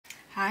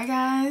Hi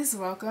guys,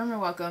 welcome or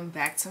welcome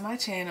back to my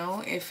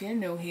channel. If you're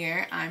new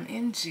here, I'm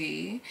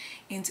MG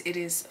and it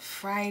is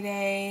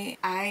Friday.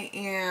 I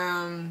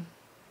am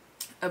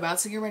about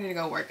to get ready to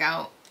go work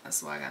out.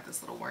 That's why I got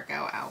this little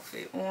workout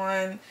outfit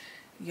on.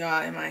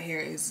 Y'all, and my hair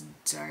is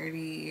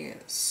dirty,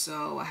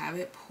 so I have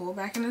it pulled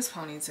back in this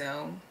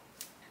ponytail.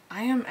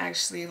 I am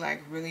actually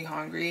like really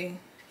hungry.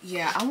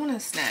 Yeah, I want a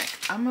snack.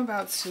 I'm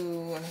about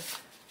to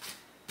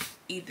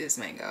eat this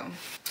mango.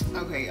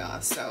 Okay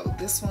y'all, so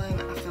this one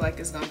I feel like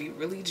is gonna be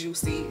really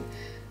juicy.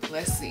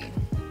 Let's see.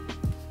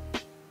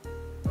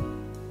 Oh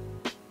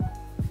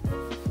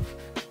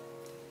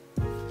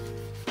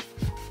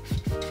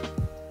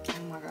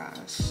my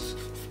gosh,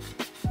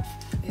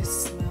 it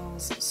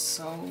smells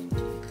so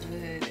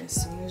good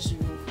as soon as you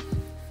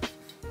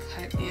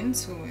cut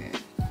into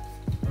it.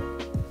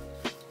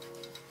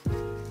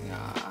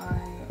 Yeah, I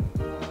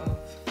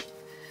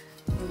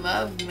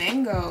love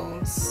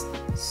mangoes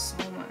so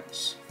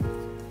much.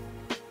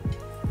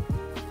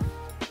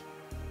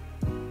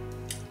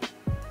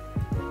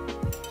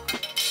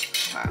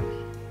 Wow.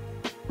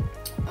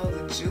 Oh,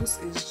 the juice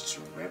is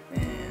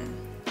dripping.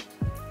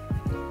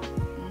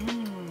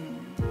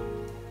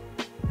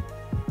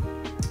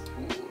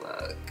 Ooh,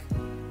 look.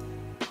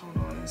 Hold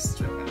on, it's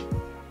dripping.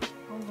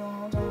 Hold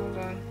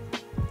on.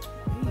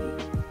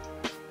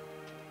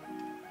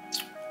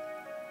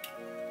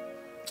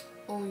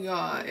 Oh,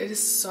 y'all, it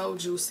is so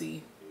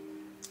juicy.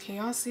 Can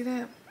y'all see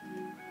that?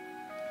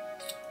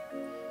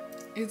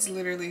 It's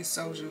literally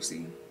so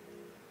juicy.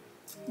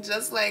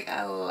 Just like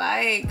I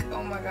like.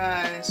 Oh my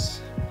gosh.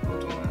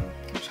 Hold on.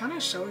 I'm trying to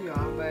show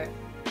y'all, but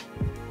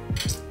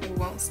it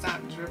won't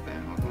stop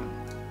dripping. Hold on.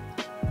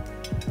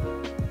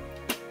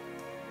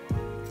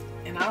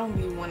 And I don't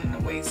be wanting to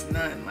waste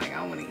none. Like,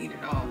 I want to eat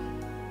it all.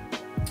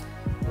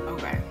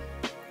 Okay.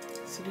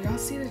 So do y'all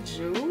see the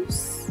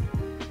juice?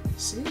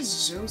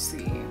 She's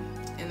juicy.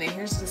 And then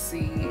here's the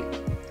seed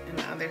and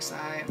the other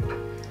side.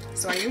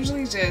 So I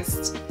usually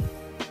just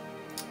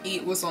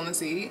eat what's on the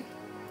seed.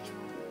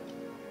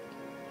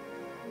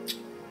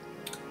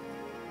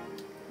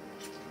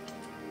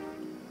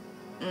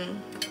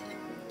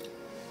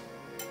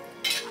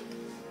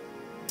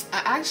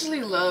 I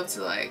actually love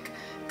to like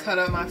cut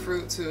up my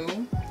fruit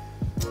too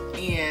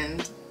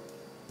and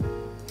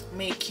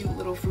make cute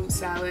little fruit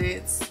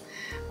salads.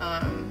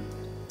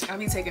 I'll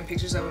be taking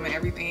pictures of them and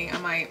everything. I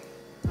might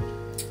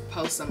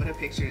post some of the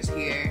pictures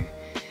here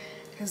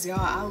because y'all,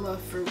 I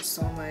love fruit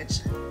so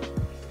much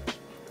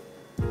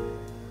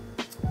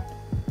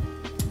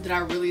that I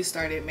really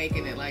started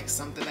making it like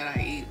something that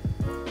I eat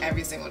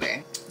every single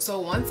day. So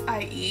once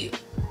I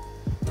eat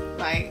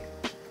like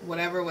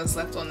whatever was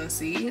left on the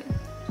seed,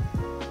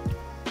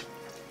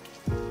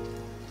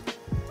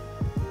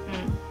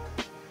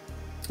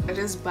 I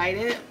just bite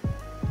it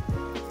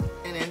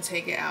and then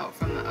take it out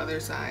from the other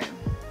side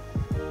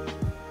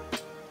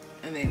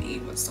and then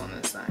eat what's on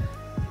this side.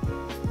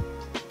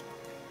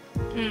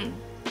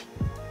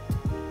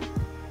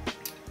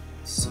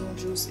 So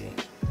juicy.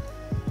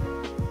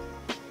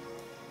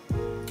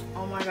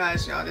 Oh my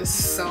gosh, y'all, this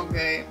is so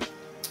good.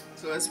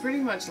 So it's pretty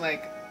much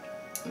like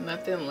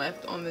nothing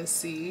left on the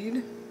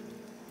seed.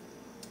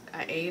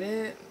 I ate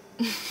it.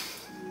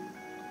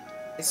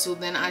 So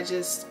then I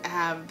just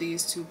have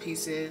these two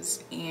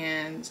pieces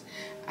and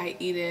I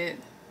eat it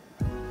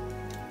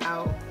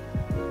out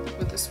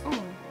with a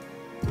spoon.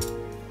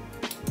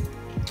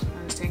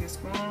 I just take a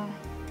spoon,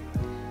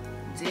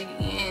 dig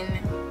in.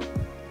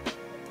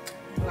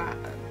 Got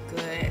a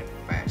good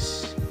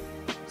fresh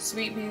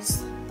sweet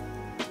piece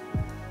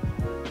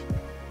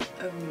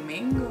of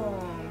mango.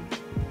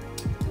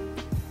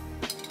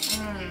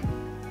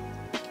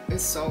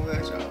 It's so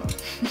good, y'all.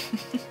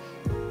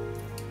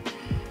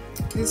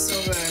 It's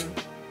so good.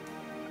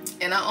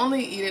 And I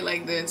only eat it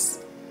like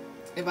this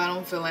if I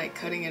don't feel like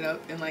cutting it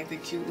up in like the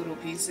cute little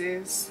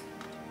pieces.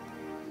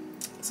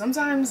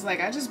 Sometimes like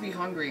I just be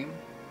hungry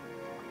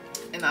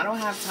and I don't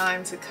have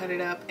time to cut it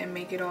up and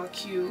make it all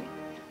cute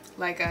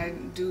like I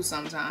do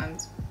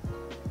sometimes.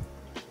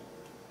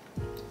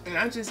 And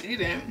I just eat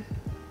it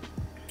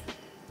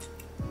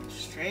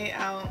straight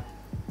out.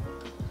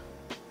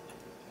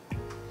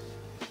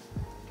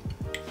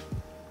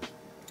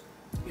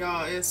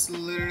 Y'all, it's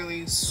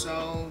literally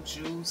so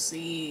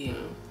juicy.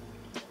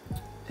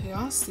 Can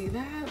y'all see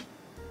that?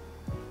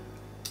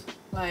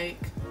 Like,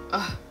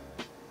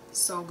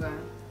 so good.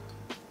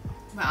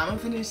 But I'm gonna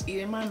finish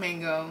eating my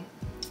mango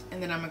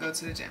and then I'm gonna go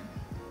to the gym.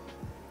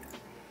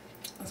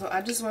 So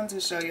I just wanted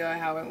to show y'all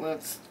how it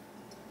looks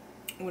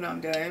when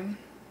I'm done.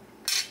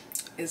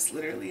 It's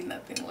literally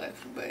nothing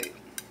left but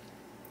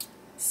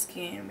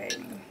skin,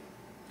 baby.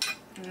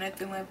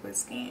 Nothing left but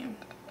skin.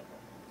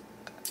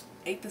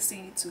 Ate the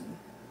seed too.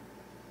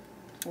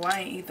 Well,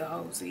 I ain't eat the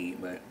whole seed,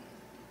 but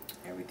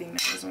everything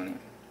that was on it.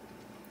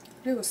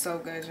 It was so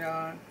good,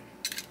 y'all.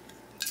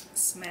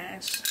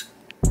 Smash.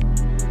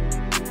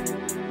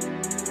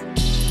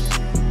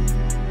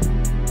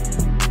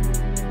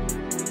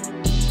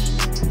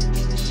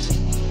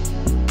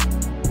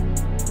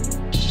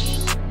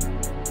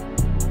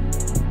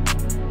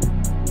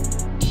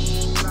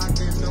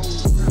 Rockin'.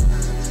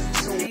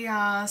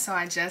 y'all, so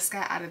I just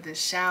got out of the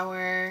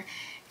shower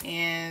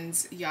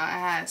and y'all, I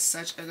had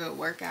such a good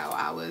workout.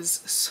 I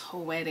was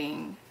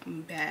sweating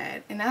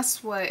bad, and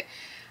that's what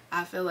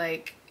I feel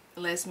like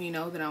lets me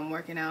know that I'm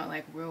working out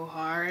like real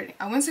hard.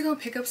 I went to go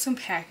pick up some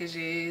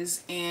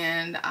packages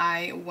and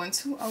I want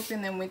to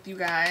open them with you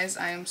guys.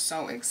 I am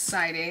so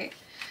excited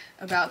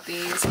about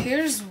these.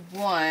 Here's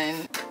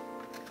one.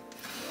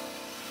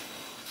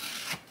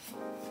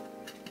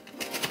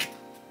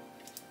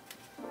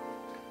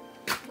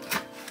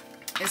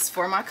 It's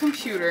for my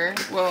computer.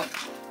 Well,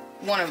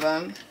 one of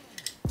them.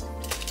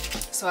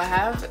 So I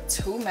have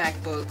 2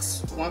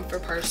 MacBooks, one for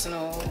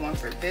personal, one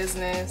for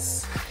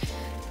business.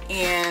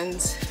 And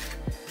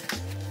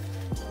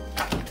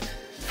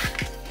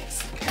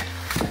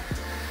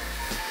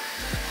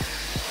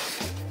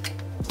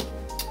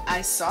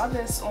I saw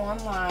this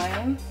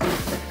online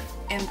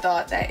and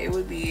thought that it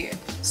would be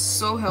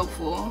so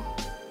helpful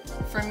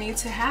for me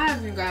to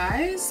have, you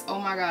guys. Oh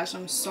my gosh,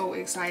 I'm so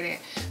excited.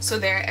 So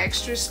there are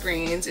extra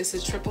screens. It's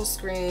a triple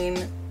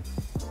screen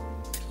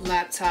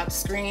laptop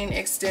screen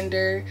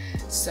extender,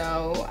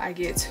 so I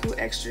get 2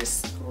 extra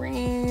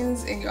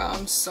screens, and y'all,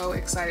 I'm so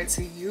excited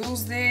to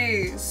use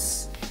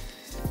this.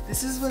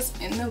 This is what's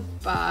in the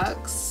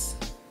box.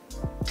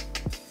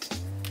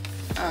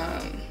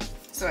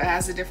 So it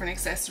has the different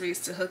accessories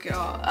to hook it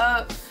all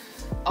up.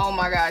 Oh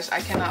my gosh,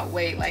 I cannot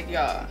wait. Like,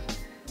 y'all,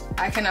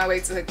 I cannot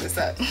wait to hook this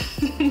up.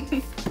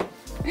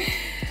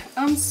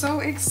 I'm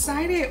so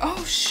excited.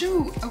 Oh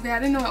shoot. Okay, I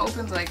didn't know it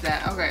opens like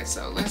that. Okay,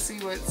 so let's see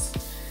what's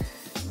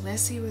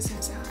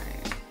inside.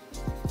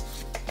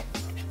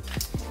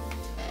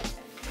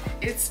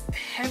 It's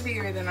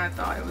heavier than I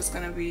thought it was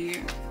gonna be.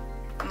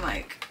 I'm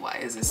like, why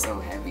is it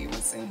so heavy?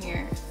 What's in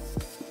here?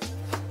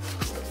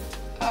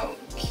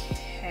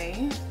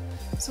 Okay,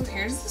 so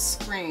here's the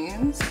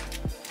screens,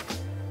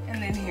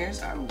 and then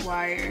here's our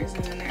wires,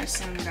 and then there's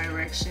some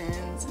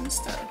directions and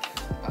stuff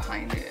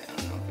behind it. I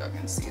don't know if y'all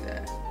can see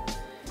that,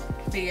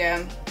 but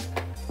yeah,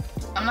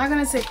 I'm not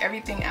gonna take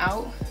everything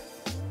out.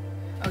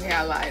 Okay,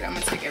 I lied. I'm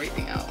gonna take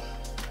everything out.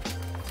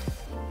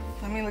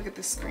 Let me look at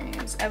the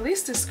screens. At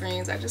least the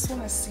screens. I just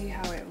want to see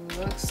how it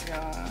looks,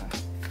 y'all.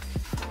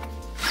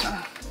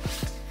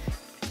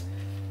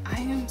 I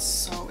am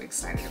so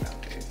excited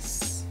about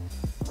this.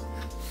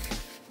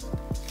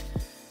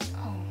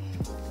 Oh,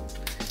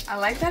 I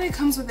like that it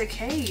comes with a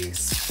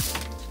case,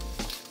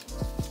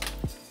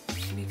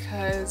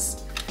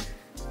 because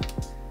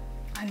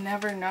I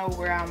never know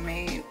where I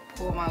may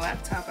pull my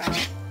laptop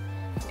out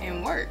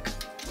and work.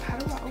 How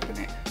do I open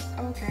it?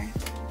 Oh, okay.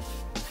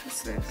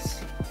 What's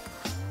this?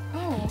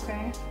 Oh,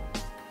 okay.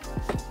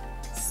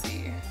 Let's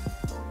see.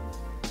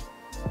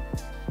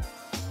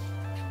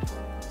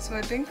 So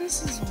I think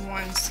this is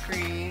one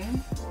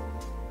screen.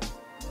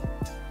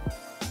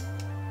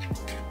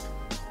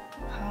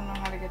 I don't know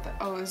how to get that.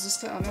 Oh, is this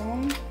the other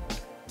one?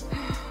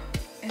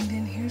 And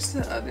then here's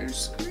the other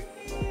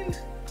screen.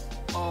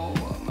 Oh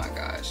my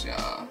gosh,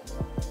 y'all.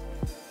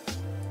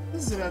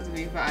 This is about to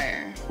be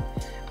fire.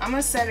 I'm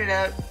gonna set it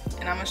up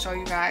and I'm gonna show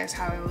you guys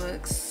how it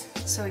looks.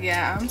 So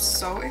yeah, I'm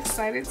so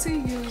excited to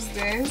use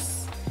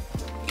this,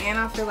 and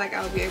I feel like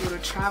I'll be able to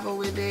travel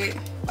with it.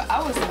 But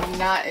I was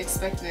not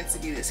expecting it to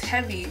be this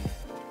heavy.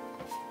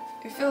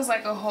 It feels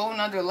like a whole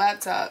nother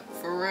laptop,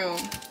 for real.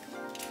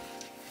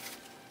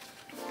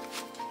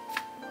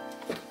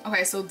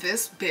 Okay, so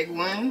this big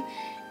one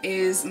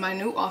is my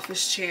new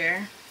office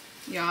chair.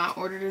 Y'all, I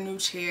ordered a new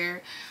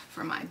chair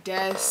for my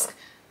desk.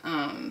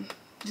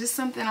 Just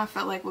something I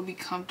felt like would be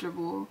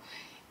comfortable.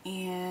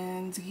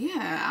 And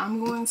yeah,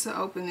 I'm going to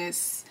open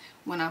this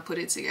when I put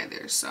it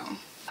together. So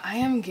I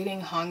am getting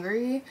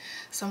hungry,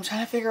 so I'm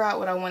trying to figure out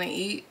what I want to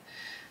eat.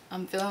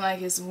 I'm feeling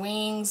like it's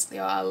wings.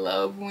 Y'all, I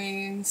love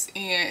wings,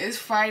 and it's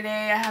Friday.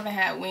 I haven't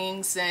had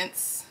wings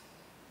since,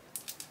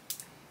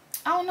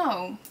 I don't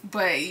know,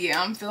 but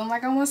yeah, I'm feeling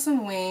like I want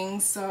some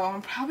wings, so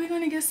I'm probably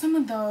going to get some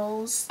of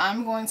those.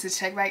 I'm going to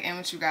check back in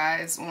with you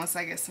guys once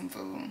I get some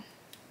food.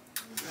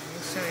 Let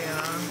me show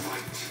y'all.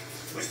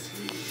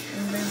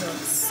 And they look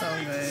so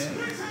good.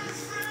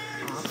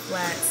 All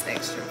flats,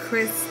 extra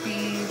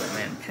crispy,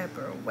 lemon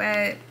pepper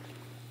wet,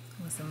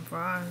 with some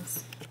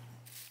fries.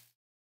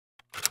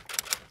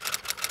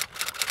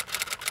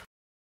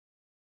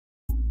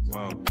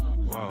 Whoa,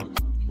 whoa,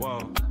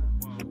 whoa.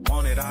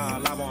 Want it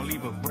all, I won't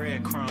leave a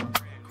breadcrumb.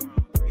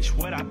 It's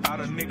what I thought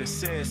a nigga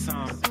said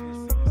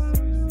something.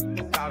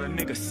 I thought a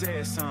nigga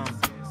said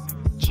something.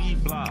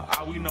 G-Block,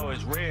 all we know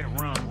is red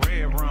rum,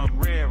 red rum,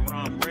 red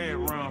rum, red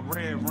rum,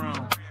 red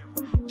rum.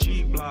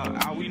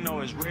 G-Block, all we know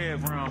is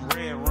red rum,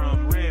 red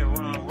rum, red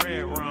rum,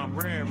 red rum,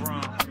 red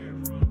rum.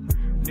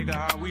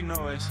 Nigga, all we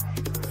know is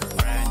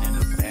riding in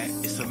the back,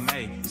 it's a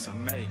May, it's a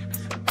May.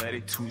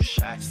 32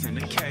 shots in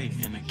the K,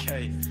 in the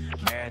K.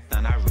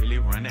 Marathon, I really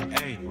run an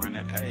A, run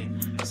an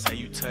A. Say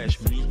you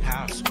touch me,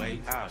 houseway,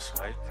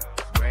 houseway.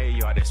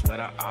 Graveyard, that's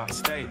where I'll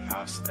stay,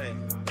 I'll stay.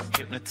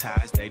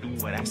 Hypnotized, they do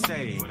what I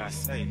say, what I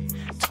say.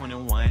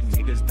 21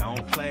 niggas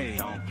don't play,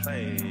 don't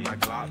play. My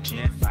Glock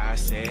Gen 5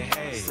 said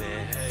hey,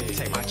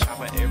 take my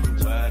chopper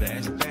everywhere,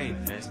 that's babe,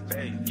 that's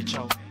babe. Get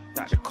your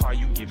Dr. Carter. car,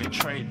 you giving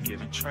trade,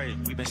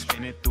 We been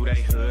spinning through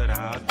they hood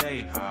all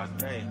day.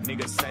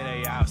 Niggas say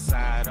they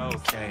outside,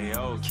 okay.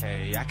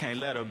 I can't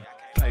let her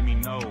play me,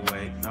 no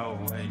way.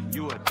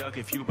 You a duck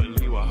if you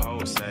believe what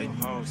hoes say.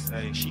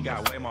 She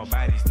got way more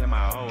bodies than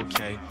my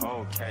okay.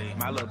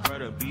 My little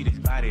brother beat his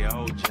body,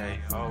 OJ.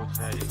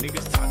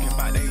 Niggas talking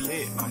about they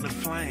lit on the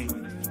flame.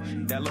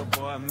 That little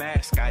boy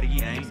mascot,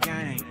 he ain't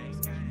gang.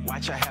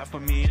 Watch a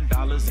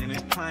 $500,000 in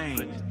his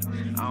plane.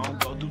 I don't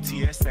go through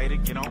TSA to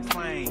get on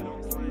plane.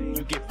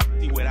 You get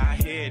 50 without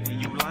head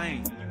and you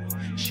lame.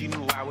 She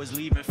knew I was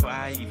leaving before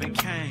I even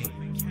came.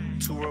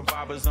 2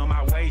 revolvers on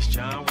my waist,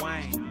 John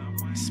Wayne.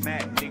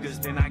 Smack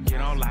niggas, then I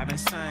get on live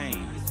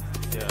insane.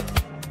 Yeah.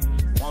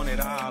 Want it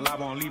all, I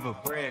won't leave a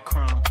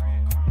breadcrumb.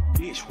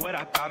 Bitch, what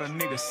I thought a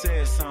nigga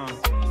said something.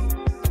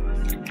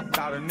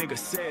 Thought a nigga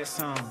said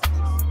something.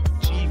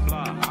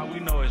 G-Block, all we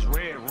know is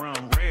red rum.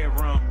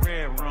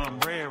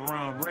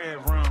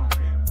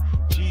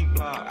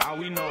 G-Block, all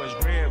we know is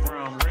red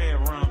rum.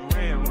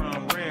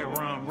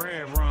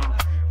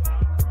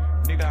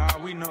 Nigga,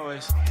 all we know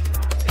is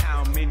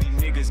how many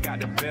niggas got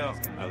the belt.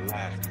 A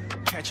lot.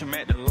 Catch him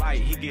at the light,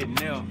 he get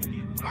nailed.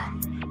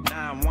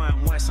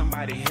 911,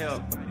 somebody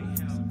help.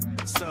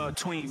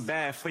 Sub-tween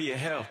bad for your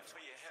health.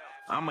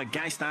 I'm a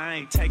gangster, I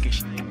ain't taking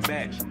shit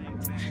back.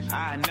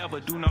 I never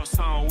do no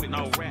song with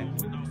no rap.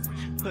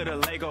 Put a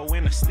Lego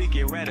in a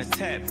sticky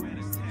rat-a-tat.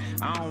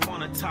 I don't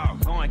wanna talk,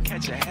 go and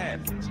catch a hat.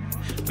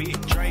 Big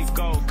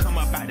Draco, come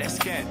up out that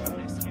scat.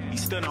 He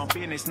stood on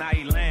business, now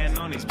he laying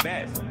on his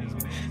back.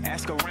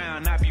 Ask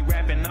around, I be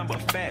rapping number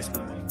fast.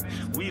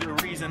 We the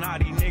reason all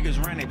these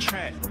niggas running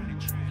track.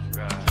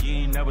 You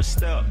ain't never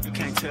stuck, you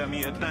can't tell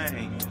me a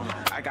thing.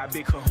 I got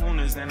big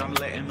kahunas and I'm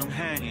letting them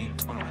hang.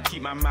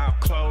 Keep my mouth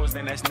closed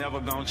and that's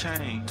never gonna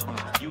change.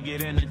 You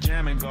get in the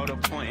jam and go to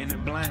pointing the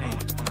blame.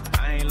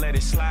 I ain't let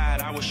it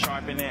slide, I was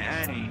sharpening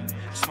aim.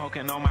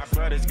 Smoking on my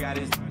brothers, got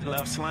his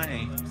love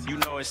slain. You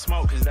know it's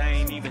smoke cause they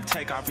ain't even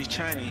take off his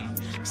chain.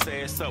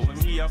 Say it's up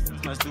with me, up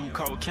must do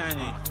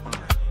cocaine.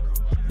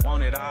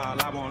 Want it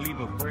all, I won't leave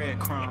a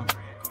breadcrumb.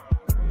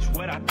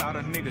 What I thought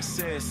a nigga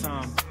said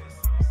something.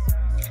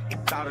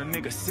 Thought a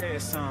nigga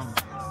said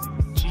something.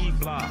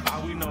 G-Block,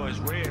 all we know is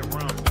red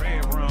rum.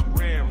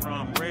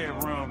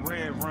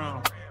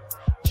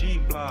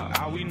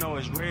 G-Block, all we know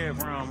is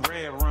red rum.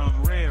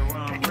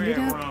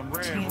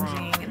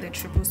 Changing the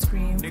triple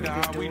screen for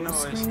the dual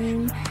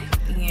screen,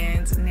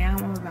 and now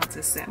I'm about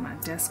to set my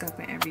desk up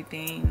and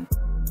everything.